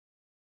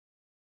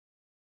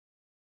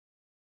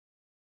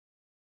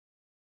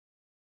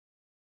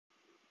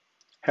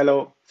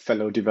Hello,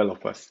 fellow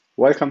developers.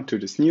 Welcome to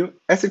this new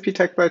SAP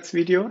Tech Bytes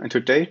video, and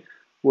today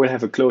we'll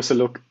have a closer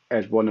look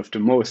at one of the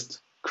most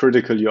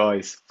critical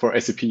UIs for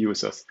SAP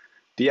users,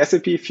 the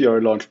SAP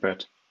Fiori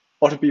Launchpad.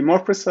 Or to be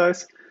more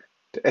precise,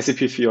 the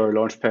SAP Fiori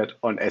Launchpad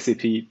on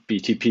SAP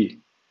BTP.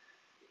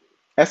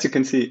 As you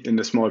can see in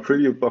the small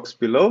preview box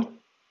below,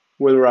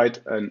 we'll write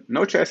a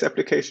Node.js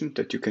application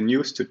that you can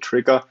use to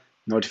trigger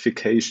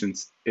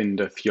notifications in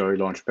the Fiori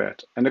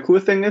Launchpad. And the cool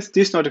thing is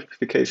these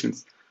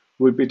notifications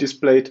will be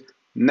displayed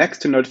next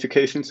to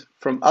notifications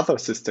from other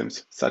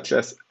systems, such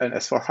as an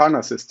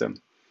S/4HANA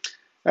system.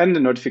 And the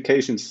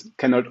notifications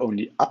can not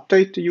only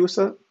update the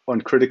user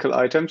on critical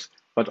items,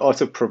 but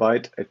also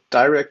provide a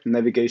direct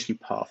navigation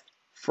path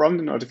from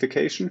the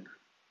notification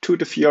to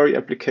the Fiori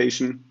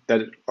application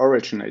that it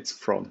originates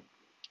from.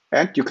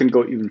 And you can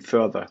go even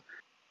further.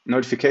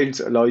 Notifications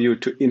allow you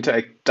to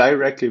interact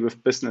directly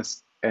with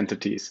business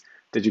entities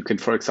that you can,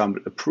 for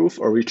example, approve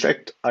or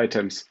reject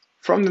items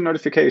from the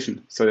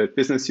notification so that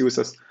business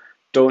users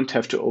don't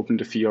have to open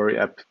the Fiori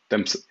app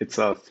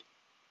itself.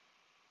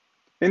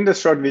 In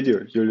this short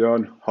video, you'll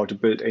learn how to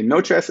build a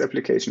Node.js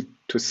application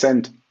to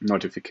send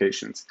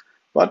notifications,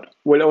 but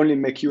we'll only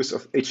make use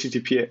of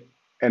HTTP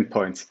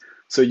endpoints,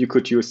 so you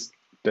could use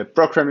the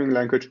programming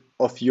language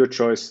of your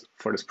choice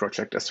for this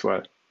project as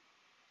well.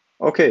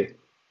 Okay,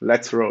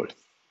 let's roll.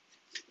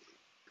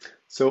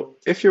 So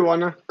if you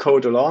wanna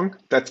code along,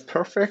 that's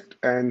perfect,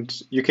 and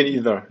you can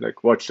either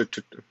watch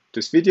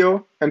this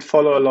video and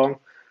follow along,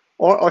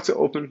 or also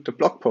open the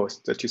blog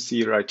post that you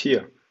see right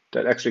here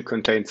that actually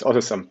contains also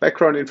some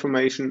background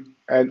information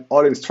and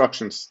all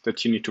instructions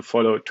that you need to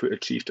follow to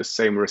achieve the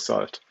same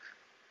result.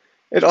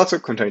 It also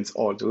contains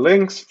all the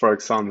links, for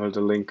example, the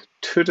link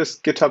to this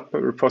GitHub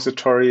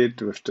repository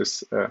with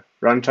this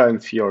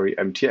runtime Fiori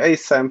MTA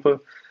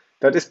sample.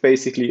 That is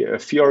basically a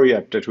Fiori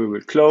app that we will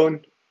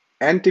clone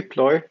and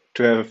deploy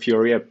to have a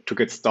Fiori app to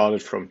get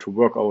started from, to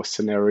work our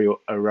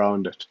scenario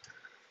around it.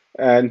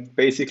 And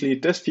basically,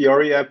 this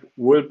Fiori app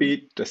will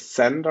be the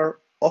sender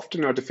of the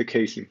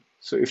notification.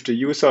 So if the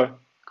user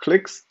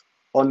clicks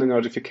on the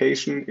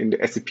notification in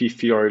the SAP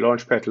Fiori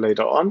Launchpad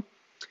later on,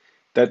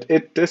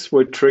 this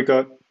will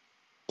trigger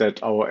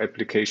that our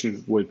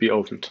application will be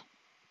opened.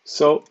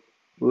 So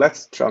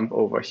let's jump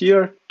over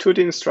here to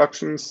the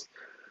instructions.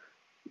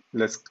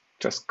 Let's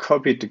just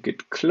copy the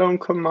git clone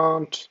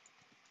command,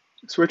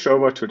 switch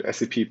over to the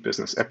SAP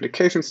Business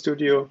Application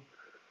Studio,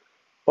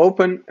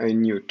 open a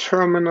new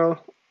terminal,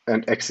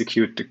 and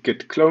execute the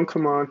git clone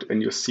command,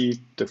 and you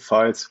see the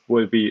files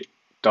will be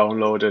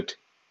downloaded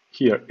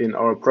here in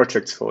our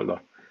projects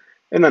folder.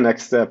 In the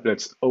next step,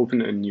 let's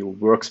open a new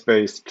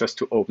workspace just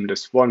to open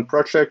this one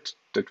project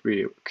that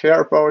we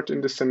care about in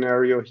the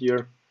scenario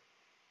here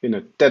in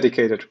a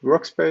dedicated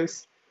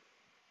workspace.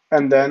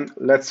 And then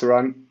let's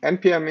run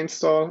npm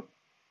install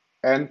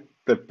and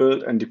the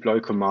build and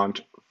deploy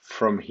command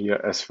from here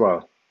as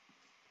well.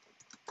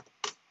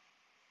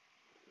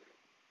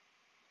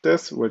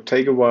 This will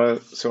take a while,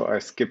 so I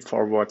skip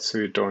forward so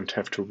you don't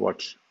have to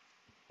watch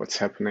what's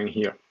happening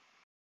here.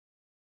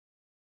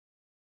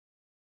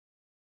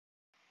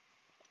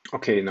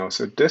 Okay, now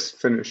so this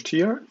finished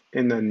here.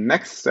 In the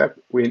next step,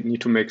 we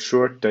need to make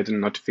sure that the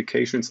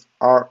notifications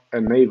are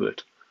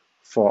enabled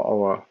for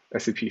our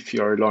SAP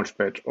Fiori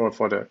Launchpad or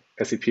for the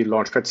SAP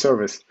Launchpad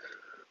service.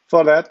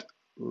 For that,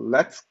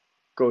 let's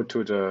go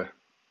to the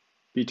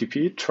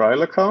BTP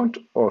trial account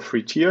or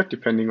free tier,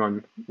 depending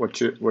on what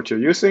you're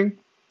using.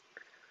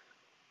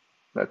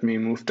 Let me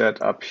move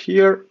that up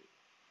here,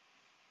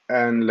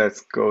 and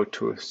let's go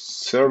to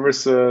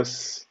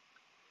services,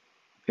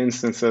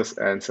 instances,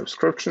 and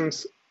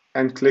subscriptions,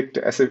 and click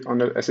on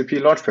the SAP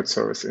Launchpad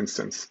service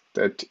instance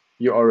that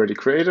you already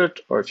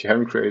created, or if you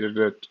haven't created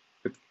it,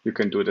 you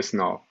can do this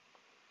now.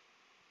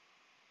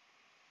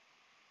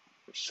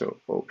 So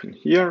open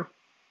here.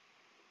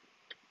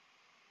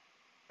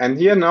 And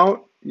here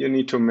now, you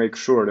need to make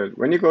sure that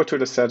when you go to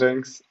the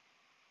settings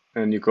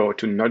and you go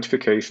to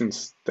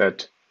notifications,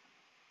 that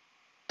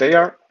they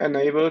are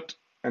enabled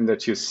and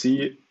that you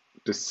see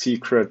the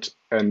secret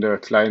and the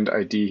client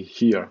ID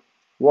here.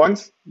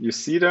 Once you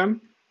see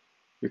them,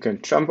 you can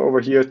jump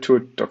over here to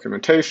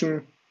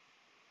documentation,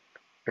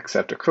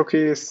 accept the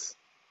cookies,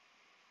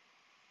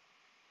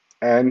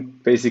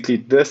 and basically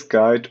this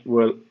guide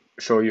will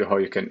show you how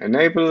you can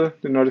enable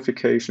the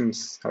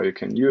notifications, how you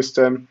can use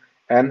them,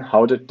 and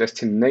how the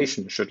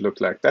destination should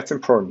look like. That's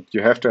important.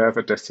 You have to have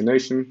a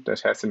destination that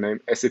has the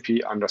name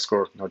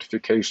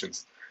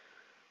SAP_notifications.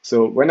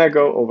 So when I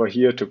go over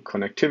here to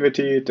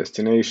connectivity,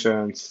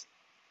 destinations,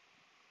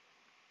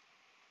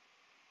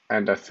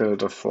 and I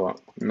filter for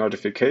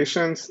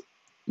notifications,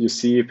 you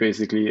see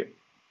basically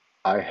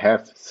I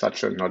have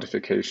such a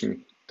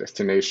notification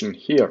destination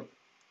here.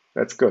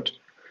 That's good.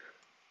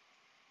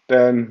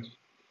 Then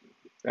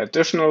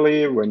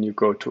additionally, when you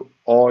go to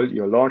all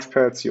your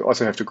launchpads, you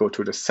also have to go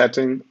to the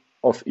setting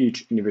of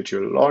each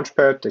individual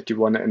launchpad that you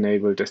want to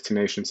enable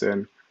destinations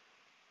in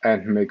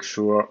and make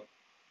sure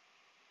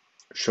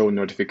show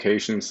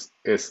notifications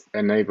is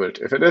enabled.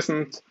 If it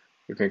isn't,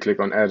 you can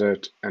click on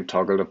edit and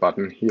toggle the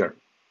button here.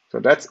 So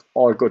that's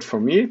all good for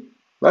me.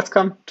 Let's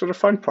come to the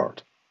fun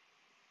part.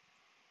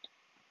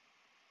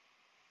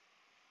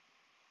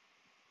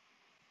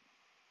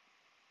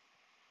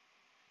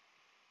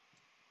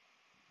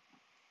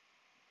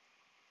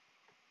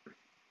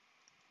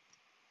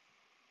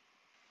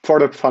 For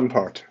the fun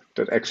part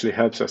that actually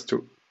helps us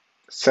to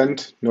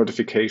send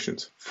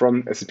notifications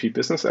from SAP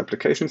Business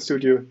Application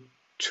Studio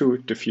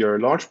to the Fiori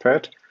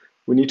Launchpad,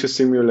 we need to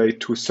simulate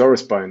two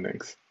service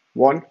bindings.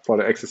 One for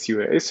the Access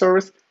UAA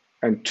service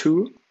and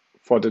two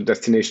for the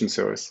destination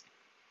service.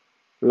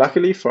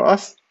 Luckily for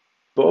us,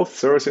 both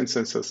service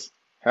instances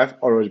have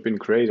already been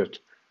created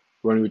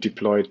when we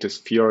deployed this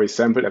Fiori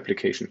sample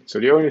application. So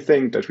the only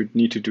thing that we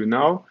need to do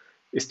now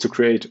is to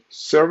create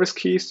service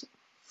keys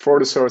for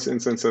the service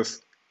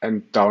instances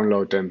and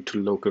download them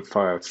to local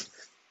files.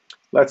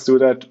 Let's do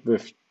that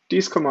with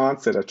these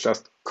commands that I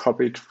just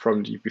copied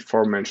from the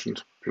before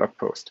mentioned blog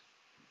post.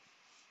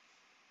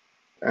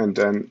 And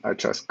then I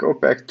just go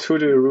back to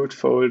the root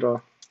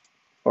folder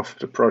of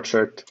the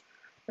project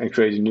and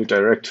create a new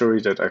directory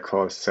that I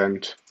call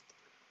send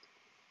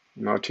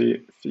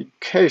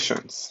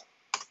notifications.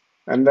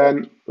 And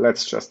then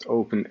let's just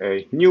open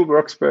a new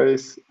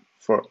workspace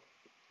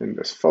in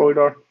this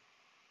folder,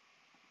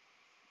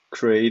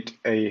 create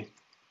a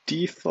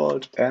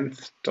default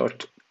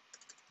nth.json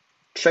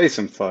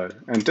file.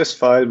 And this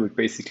file will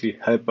basically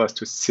help us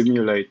to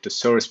simulate the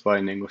service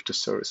binding with the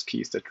service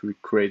keys that we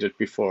created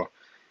before.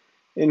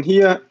 In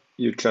here,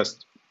 you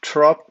just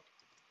drop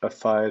a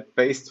file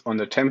based on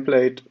the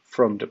template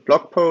from the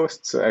blog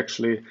post. So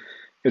actually,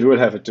 it will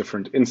have a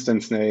different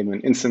instance name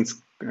and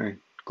instance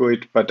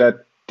GUID, but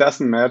that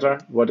doesn't matter.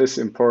 What is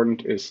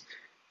important is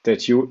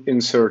that you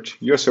insert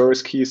your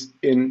service keys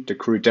in the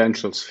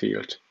credentials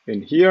field.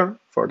 In here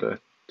for the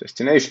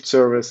destination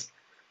service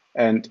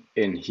and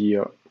in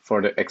here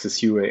for the Access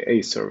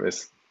UAA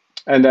service.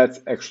 And that's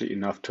actually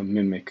enough to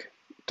mimic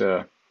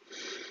the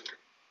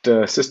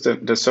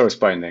service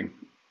binding.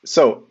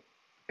 So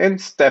in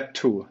step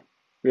 2,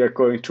 we are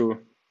going to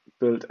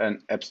build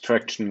an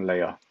abstraction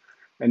layer.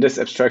 And this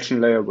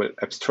abstraction layer will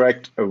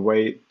abstract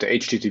away the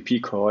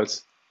HTTP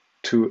calls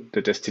to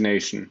the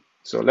destination.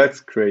 So let's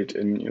create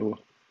a new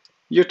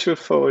util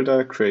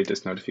folder, create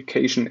this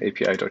notification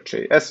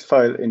api.js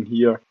file in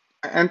here,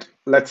 and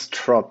let's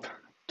drop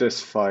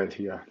this file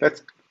here.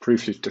 Let's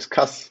briefly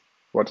discuss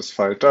what this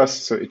file does.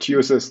 So it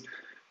uses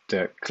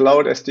the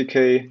Cloud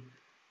SDK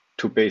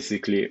to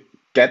basically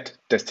get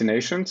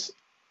destinations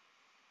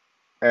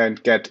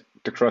and get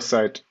the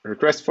cross-site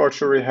request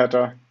forgery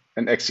header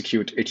and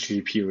execute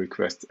HTTP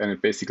requests. And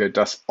it basically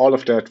does all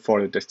of that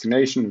for the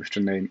destination with the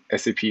name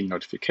SAP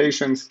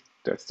notifications.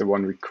 That's the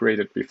one we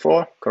created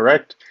before,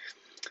 correct?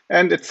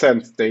 And it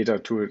sends data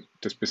to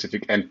the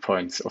specific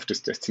endpoints of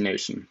this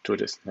destination, to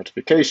this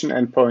notification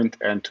endpoint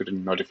and to the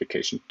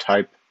notification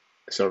type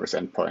service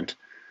endpoint.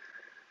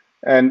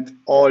 And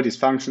all these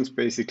functions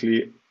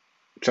basically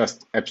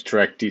just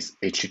abstract these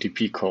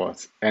HTTP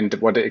calls. And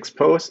what they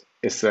expose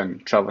is a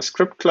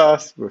JavaScript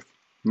class with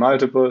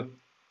multiple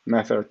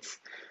methods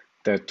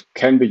that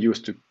can be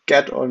used to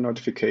get all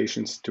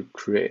notifications, to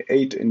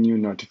create a new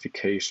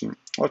notification,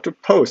 or to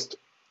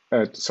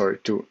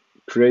to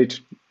create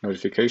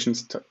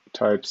notifications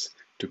types,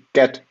 to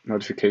get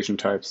notification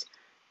types,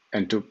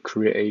 and to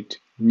create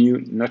new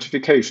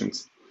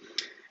notifications.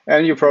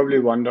 And you probably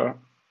wonder,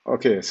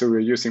 okay, so we're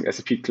using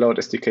SAP Cloud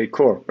SDK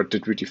core, but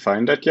did we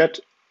define that yet?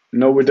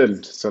 No, we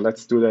didn't. So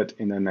let's do that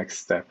in the next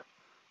step.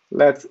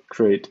 Let's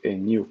create a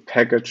new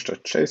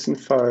package.json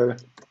file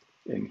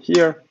in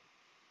here.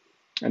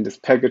 And this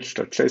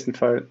package.json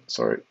file,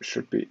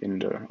 should be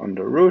on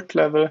the root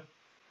level.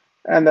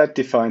 And that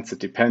defines the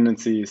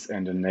dependencies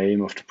and the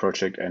name of the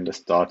project and the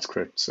start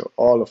script. So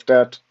all of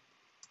that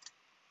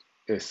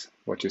is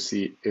what you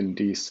see in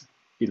these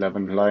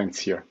 11 lines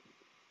here.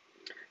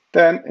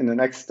 Then in the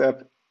next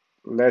step,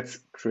 let's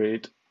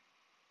create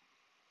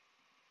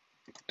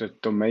the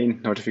domain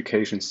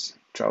notifications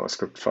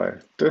JavaScript file.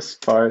 This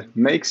file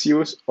makes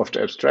use of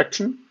the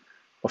abstraction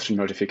of the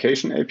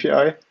notification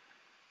API,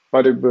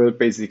 but it will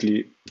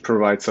basically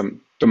provide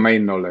some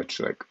domain knowledge,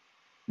 like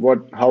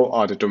how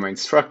are the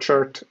domains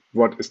structured,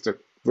 what is the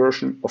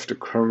version of the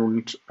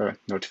current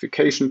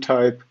notification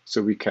type,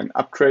 so we can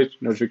upgrade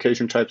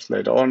notification types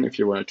later on if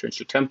you want to change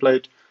the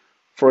template,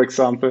 for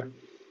example,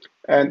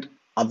 and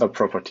other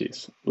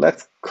properties.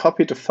 Let's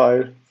copy the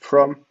file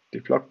from the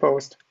blog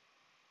post.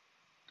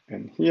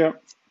 And here,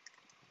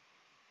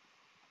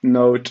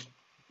 note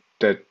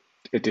that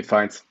it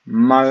defines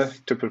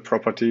multiple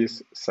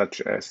properties,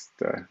 such as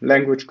the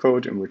language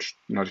code in which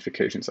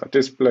notifications are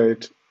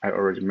displayed. I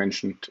already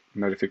mentioned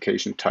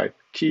notification type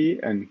key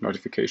and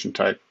notification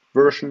type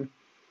version.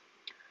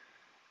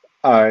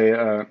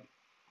 I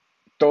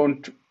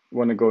don't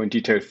want to go in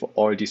detail for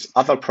all these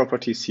other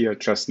properties here.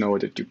 Just know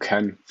that you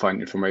can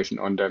find information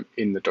on them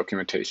in the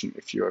documentation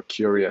if you are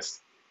curious.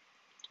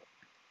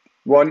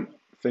 One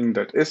thing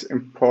that is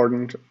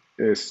important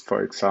is,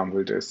 for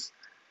example, this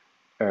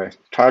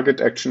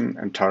target action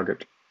and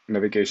target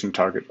navigation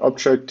target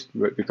object,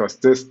 because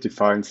this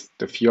defines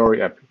the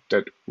Fiori app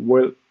that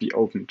will be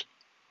opened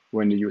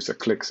when the user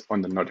clicks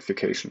on the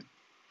notification.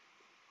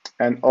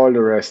 And all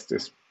the rest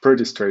is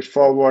pretty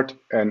straightforward.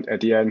 And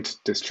at the end,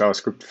 this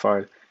JavaScript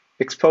file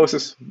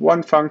exposes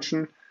one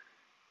function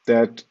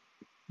that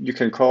you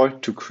can call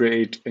to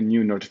create a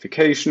new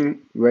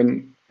notification.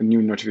 When a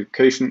new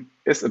notification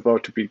is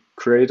about to be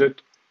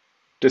created,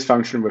 this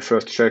function will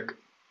first check,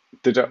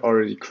 did I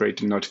already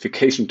create a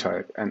notification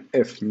type? And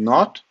if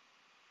not,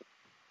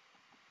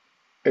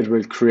 it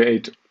will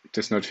create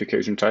this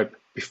notification type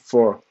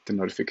before the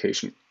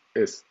notification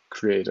is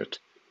created.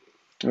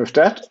 And with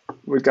that,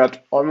 we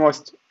got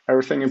almost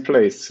everything in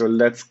place. So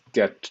let's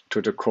get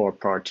to the core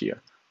part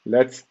here.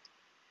 Let's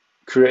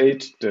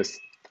create this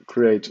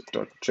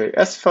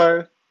create.js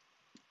file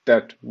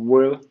that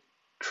will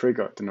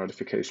trigger the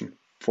notification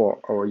for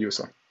our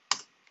user.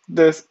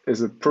 This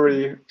is a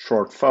pretty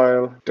short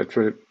file that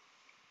will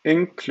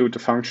include the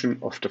function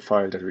of the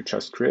file that we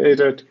just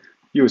created,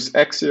 use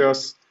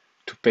Axios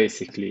to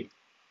basically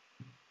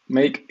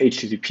make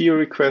HTTP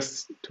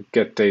requests to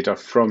get data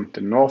from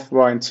the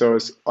Northwind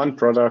source on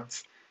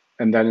products,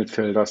 and then it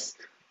filters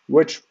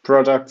which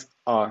products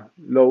are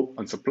low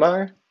on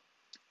supply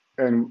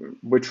and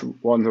which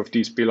ones of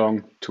these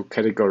belong to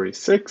category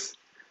 6.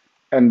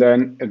 And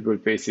then it will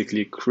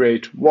basically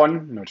create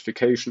one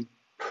notification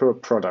per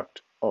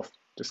product of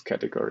this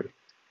category.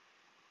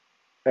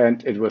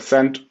 And it will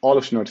send all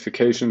of the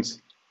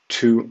notifications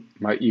to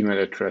my email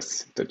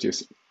address that you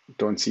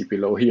don't see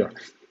below here.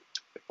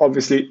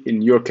 Obviously,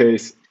 in your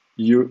case,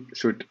 you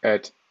should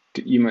add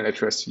the email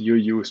address you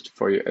used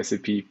for your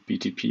SAP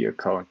BTP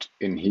account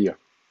in here.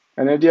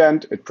 And at the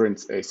end, it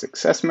prints a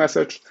success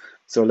message.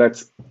 So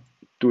let's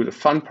do the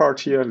fun part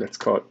here. Let's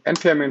call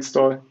npm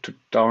install to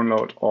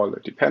download all the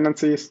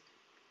dependencies.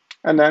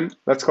 And then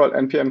let's call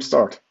npm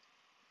start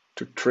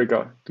to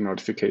trigger the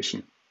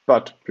notification.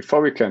 But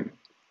before we can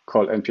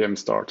call npm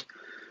start,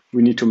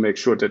 we need to make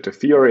sure that the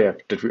Fiori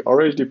app that we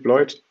already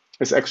deployed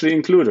is actually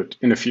included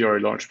in the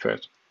Fiori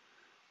Launchpad.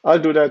 I'll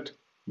do that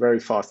very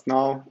fast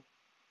now.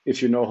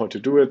 If you know how to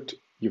do it,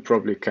 you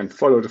probably can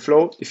follow the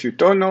flow. If you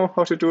don't know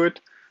how to do it,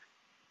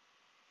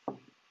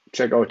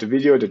 check out the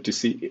video that you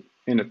see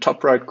in the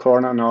top right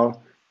corner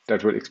now.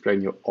 That will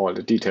explain you all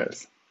the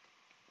details.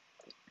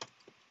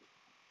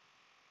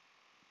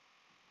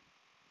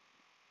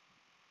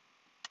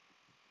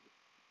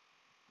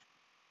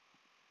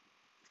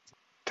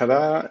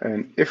 Ta-da!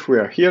 And if we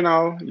are here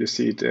now, you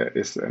see there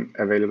is an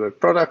available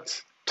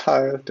products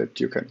tile that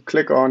you can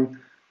click on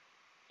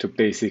to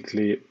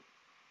basically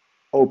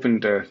open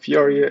the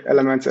Fiori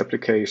Elements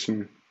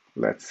application.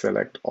 Let's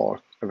select all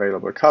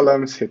available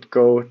columns, hit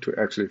go to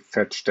actually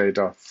fetch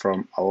data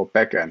from our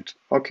backend.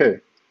 Okay,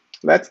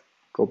 let's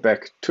go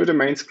back to the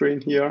main screen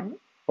here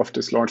of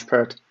this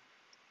Launchpad.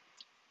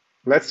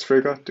 Let's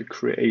trigger the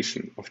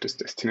creation of this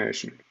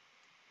destination.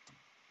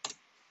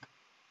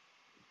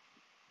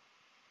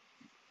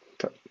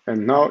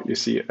 And now you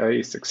see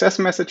a success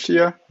message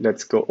here.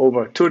 Let's go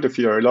over to the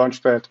Fiori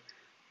Launchpad,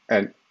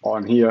 and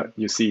on here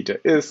you see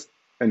there is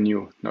a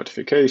new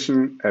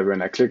notification, and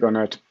when I click on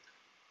it,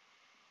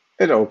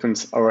 it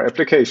opens our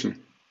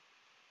application.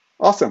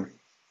 Awesome.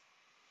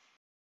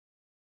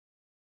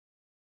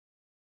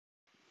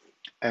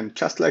 And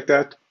just like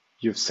that,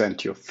 you've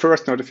sent your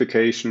first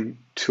notification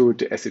to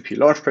the SAP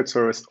Launchpad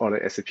service or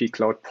the SAP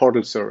Cloud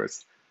Portal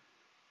service.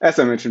 As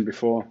I mentioned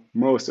before,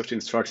 most of the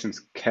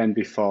instructions can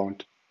be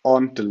found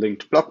on the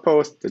linked blog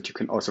post that you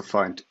can also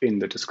find in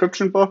the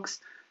description box.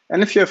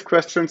 And if you have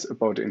questions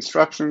about the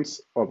instructions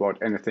or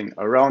about anything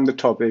around the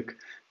topic,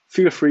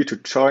 feel free to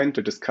join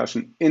the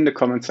discussion in the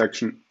comment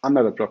section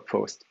under the blog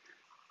post.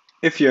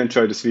 If you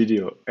enjoyed this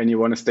video and you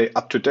want to stay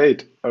up to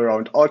date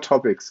around all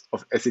topics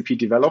of SAP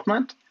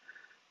development,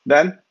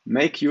 then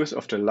make use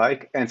of the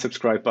like and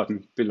subscribe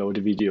button below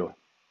the video.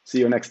 See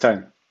you next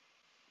time.